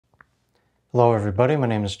Hello everybody, my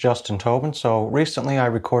name is Justin Tobin. So recently I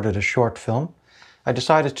recorded a short film. I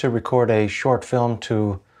decided to record a short film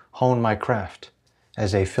to hone my craft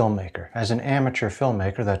as a filmmaker, as an amateur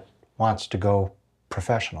filmmaker that wants to go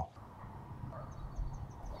professional.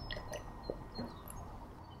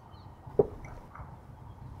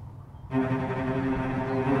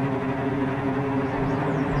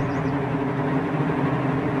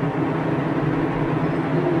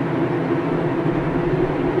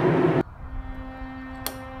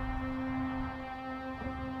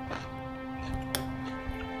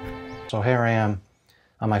 So here I am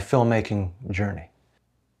on my filmmaking journey.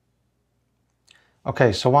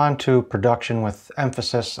 Okay, so on to production with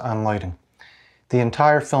emphasis on lighting. The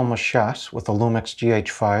entire film was shot with a Lumix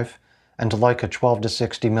GH5 and Leica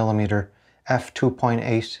 12-60mm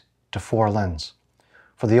f2.8 to 4 lens.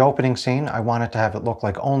 For the opening scene, I wanted to have it look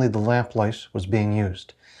like only the lamplight was being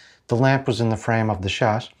used. The lamp was in the frame of the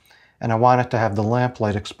shot, and I wanted to have the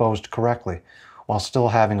lamplight exposed correctly, while still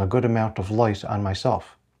having a good amount of light on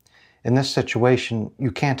myself. In this situation, you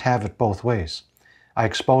can't have it both ways. I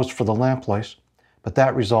exposed for the lamplight, but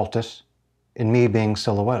that resulted in me being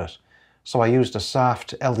silhouetted. So I used a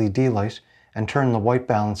soft LED light and turned the white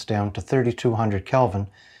balance down to 3200 Kelvin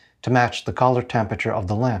to match the color temperature of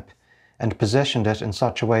the lamp, and positioned it in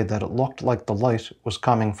such a way that it looked like the light was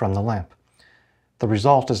coming from the lamp. The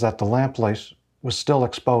result is that the lamplight was still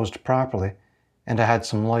exposed properly, and I had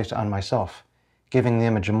some light on myself, giving the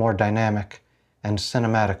image a more dynamic and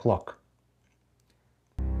cinematic look.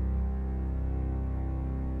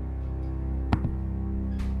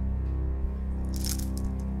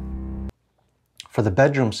 For the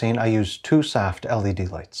bedroom scene, I used 2 soft LED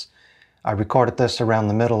lights. I recorded this around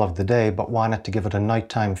the middle of the day, but wanted to give it a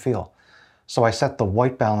nighttime feel. So I set the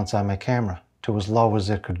white balance on my camera to as low as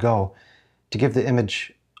it could go to give the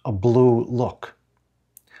image a blue look,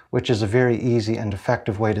 which is a very easy and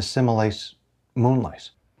effective way to simulate moonlight.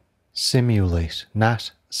 Simulate,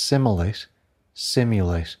 not simulate,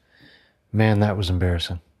 simulate. Man, that was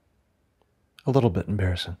embarrassing. A little bit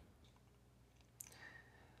embarrassing.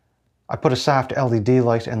 I put a soft LED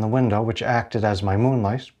light in the window, which acted as my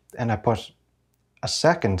moonlight, and I put a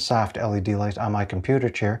second soft LED light on my computer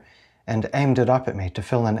chair and aimed it up at me to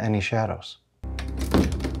fill in any shadows.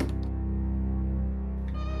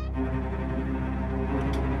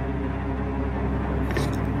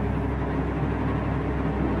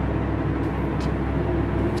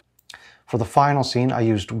 For the final scene, I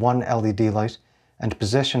used 1 LED light and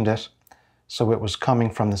positioned it so it was coming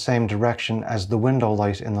from the same direction as the window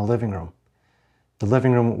light in the living room. The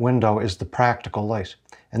living room window is the practical light,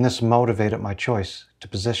 and this motivated my choice to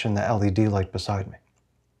position the LED light beside me.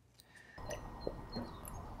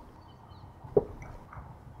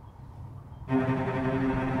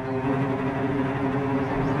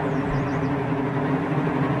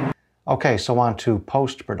 Okay, so on to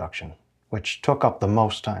post-production, which took up the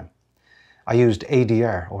most time. I used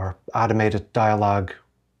ADR, or automated dialogue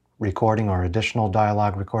recording, or additional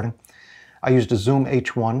dialogue recording. I used a Zoom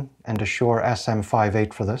H1 and a Shure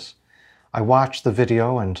SM58 for this. I watched the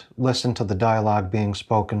video and listened to the dialogue being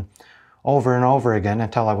spoken over and over again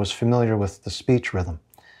until I was familiar with the speech rhythm.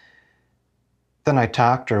 Then I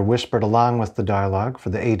talked or whispered along with the dialogue for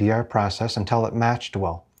the ADR process until it matched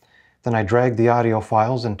well. Then I dragged the audio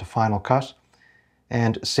files into Final Cut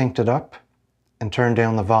and synced it up and turned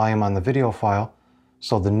down the volume on the video file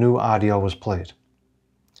so the new audio was played.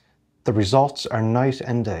 The results are night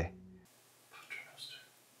and day.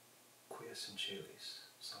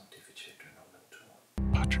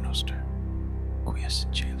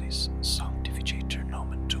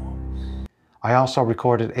 I also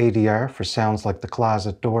recorded ADR for sounds like the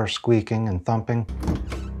closet door squeaking and thumping,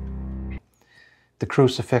 the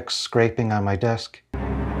crucifix scraping on my desk,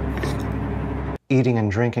 eating and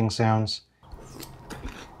drinking sounds,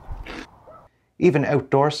 even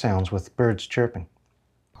outdoor sounds with birds chirping.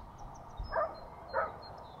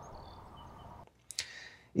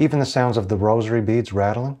 Even the sounds of the rosary beads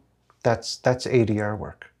rattling, that's ADR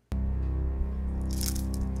work.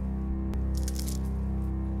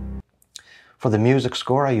 For the music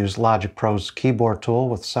score, I used Logic Pro's keyboard tool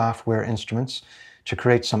with software instruments to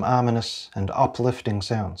create some ominous and uplifting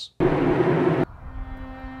sounds.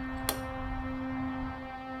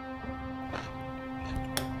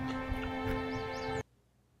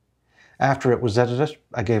 After it was edited,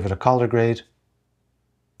 I gave it a color grade,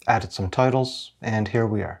 added some titles, and here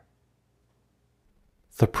we are.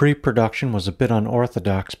 The pre-production was a bit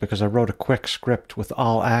unorthodox because I wrote a quick script with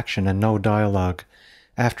all action and no dialogue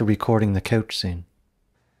after recording the couch scene.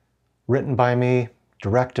 Written by me,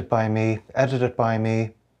 directed by me, edited by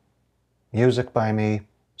me, music by me,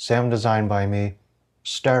 sound design by me,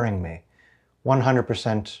 starring me,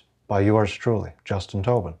 100% by yours truly, Justin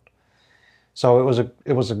Tobin. So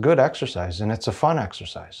it was a good exercise, and it's a fun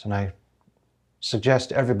exercise, and I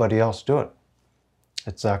suggest everybody else do it.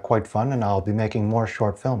 It's quite fun, and I'll be making more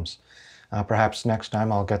short films. Perhaps next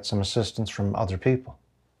time I'll get some assistance from other people,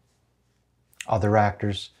 other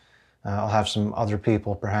actors. I'll have some other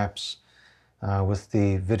people perhaps with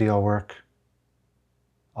the video work.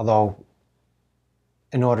 Although,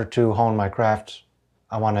 in order to hone my craft,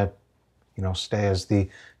 I want to, stay as the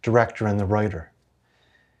director and the writer,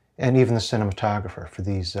 and even the cinematographer for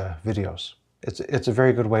these videos. It's a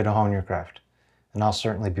very good way to hone your craft, and I'll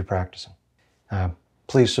certainly be practicing.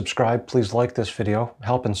 Please subscribe, please like this video,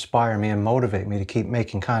 help inspire me and motivate me to keep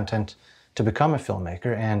making content to become a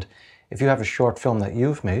filmmaker. And if you have a short film that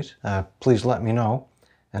you've made, please let me know,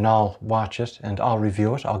 and I'll watch it and I'll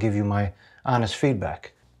review it. I'll give you my honest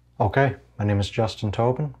feedback. Okay, my name is Justin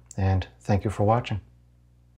Tobin, and thank you for watching.